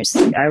listeners.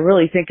 I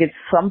really think it's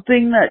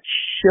something that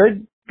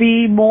should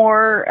be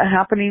more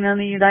happening in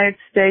the United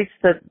States,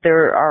 that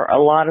there are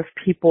a lot of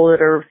people that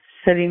are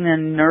sitting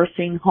in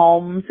nursing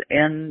homes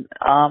and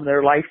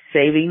their life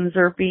savings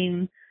are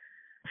being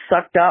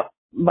sucked up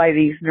by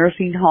these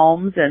nursing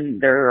homes,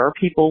 and there are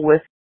people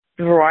with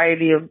a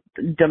variety of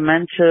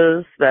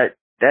dementias that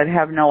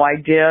have no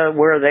idea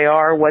where they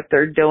are, what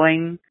they're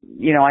doing.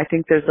 You know, I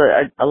think there's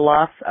a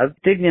loss of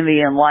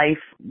dignity in life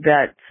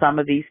that some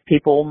of these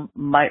people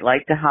might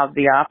like to have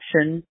the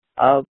option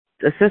of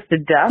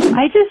assisted death.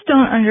 I just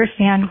don't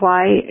understand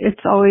why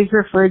it's always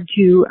referred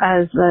to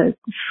as a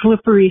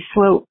slippery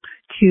slope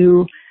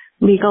to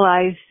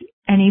legalize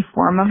any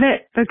form of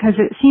it, because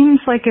it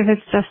seems like if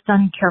it's just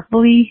done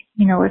carefully,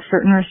 you know, with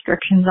certain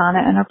restrictions on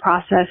it and a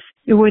process,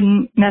 it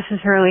wouldn't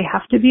necessarily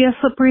have to be a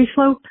slippery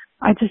slope.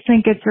 I just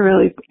think it's a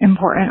really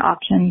important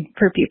option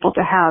for people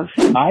to have.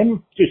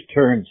 I'm just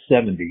turned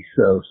 70,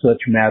 so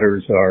such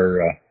matters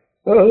are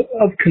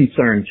of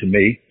concern to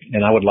me.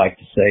 And I would like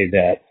to say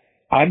that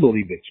I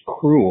believe it's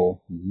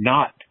cruel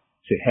not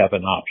to have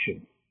an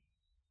option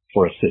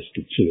for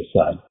assisted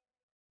suicide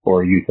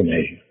or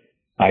euthanasia.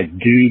 I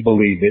do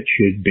believe there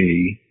should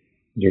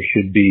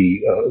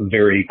be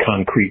very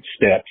concrete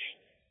steps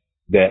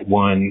that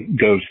one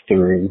goes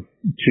through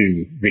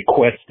to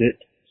request it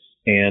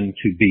and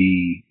to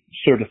be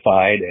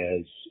certified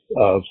as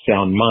of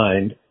sound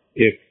mind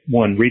if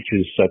one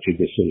reaches such a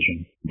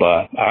decision.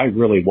 But I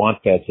really want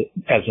that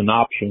as an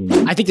option.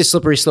 I think the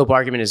slippery slope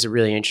argument is a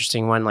really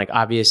interesting one. Like,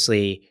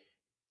 obviously,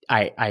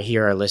 I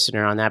hear our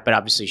listener on that, but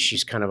obviously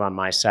she's kind of on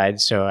my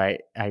side. So I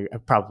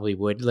probably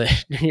would,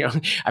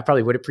 I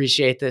probably would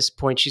appreciate this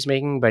point she's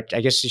making. But I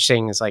guess she's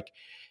saying is like,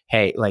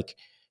 hey, like,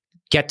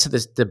 get to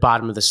the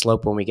bottom of the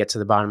slope when we get to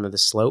the bottom of the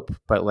slope,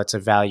 but let's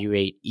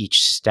evaluate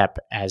each step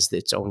as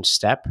its own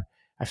step.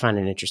 I find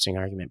an interesting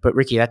argument. But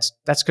Ricky, that's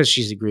because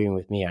she's agreeing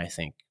with me, I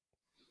think.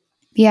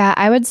 Yeah,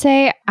 I would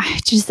say,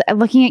 just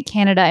looking at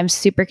Canada, I'm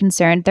super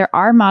concerned. There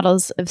are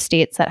models of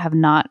states that have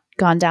not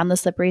gone down the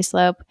slippery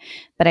slope,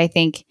 but I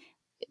think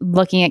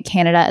looking at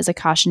Canada as a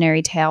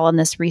cautionary tale in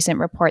this recent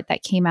report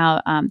that came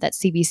out that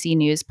CBC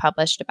News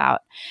published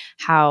about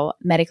how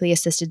medically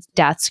assisted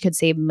deaths could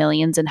save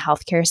millions in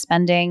healthcare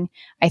spending,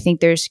 I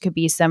think there could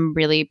be some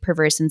really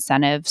perverse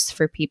incentives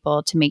for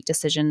people to make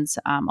decisions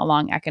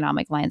along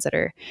economic lines that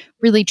are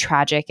really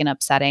tragic and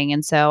upsetting.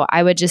 And so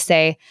I would just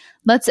say,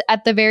 let's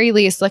at the very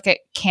least look at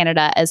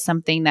Canada as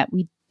something that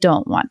we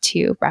don't want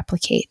to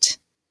replicate.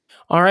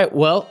 All right.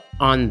 Well,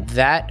 on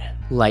that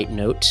light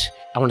note,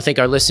 I want to thank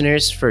our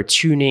listeners for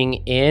tuning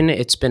in.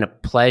 It's been a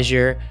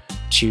pleasure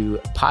to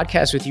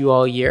podcast with you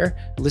all year.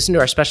 Listen to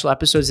our special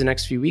episodes the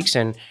next few weeks,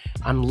 and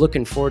I'm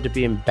looking forward to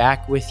being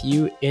back with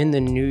you in the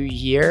new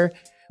year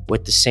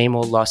with the same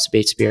old Lost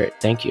Debate spirit.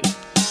 Thank you.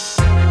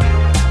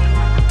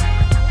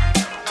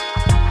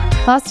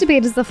 Lost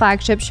Debate is the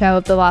flagship show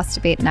of the Lost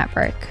Debate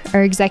Network.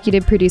 Our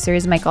executive producer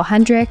is Michael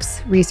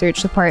Hendricks, research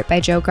support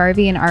by Joe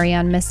Garvey and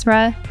Ariane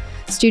Misra,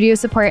 studio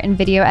support and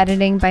video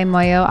editing by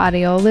Moyo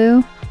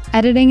Adeolu,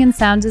 editing and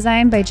sound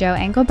design by Joe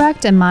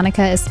Engelbrecht and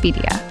Monica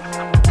Espedia.